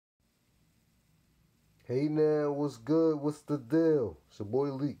Hey now, what's good? What's the deal? It's your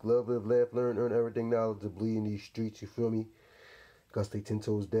boy Leek. Love, live, laugh, learn, earn everything knowledgeably in these streets, you feel me? Gotta stay 10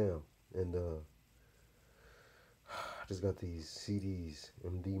 toes down. And I just got these CDs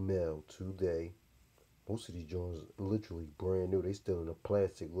in the mail today. Most of these joints literally brand new. They still in a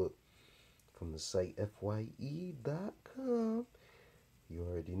plastic look from the site FYE.com. You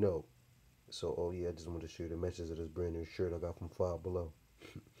already know. So, oh yeah, I just wanted to show you the message of this brand new shirt I got from Five Below.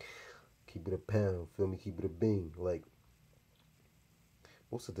 Keep it a pound, feel me? Keep it a bean. Like,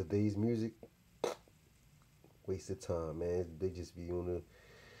 most of today's music, wasted time, man. They just be on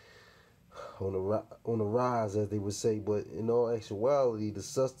the rise, as they would say. But in all actuality, the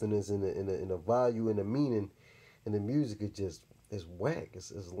sustenance and the value and the meaning and the music is whack.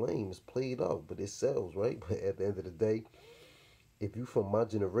 It's lame. It's played out, but it sells, right? But at the end of the day, if you from my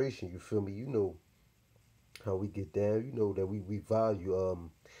generation, you feel me? You know how we get down. You know that we value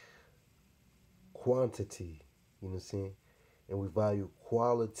quantity. You know what I'm saying? And we value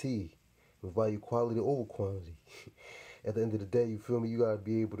quality. We value quality over quantity. At the end of the day, you feel me? You gotta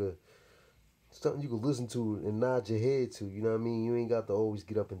be able to something you can listen to and nod your head to. You know what I mean? You ain't got to always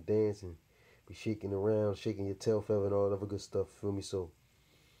get up and dance and be shaking around, shaking your tail feather and all that other good stuff. Feel me? So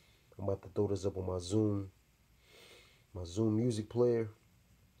I'm about to throw this up on my Zoom music player.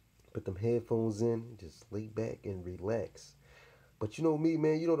 Put them headphones in, just lay back and relax. But you know me,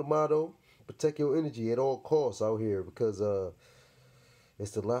 man. You know the motto: protect your energy at all costs out here, because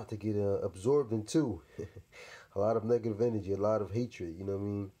it's a lot to get absorbed into. A lot of negative energy, a lot of hatred. You know what I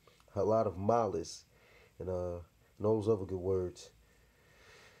mean? A lot of malice, and all those other good words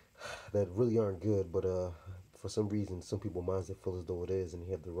that really aren't good, but for some reason, some people minds that feel as though it is, and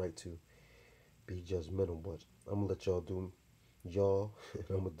they have the right to be judgmental. But I'm gonna let y'all do y'all, and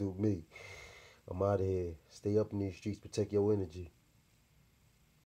I'm gonna do me. I'm out of here. Stay up in these streets, protect your energy.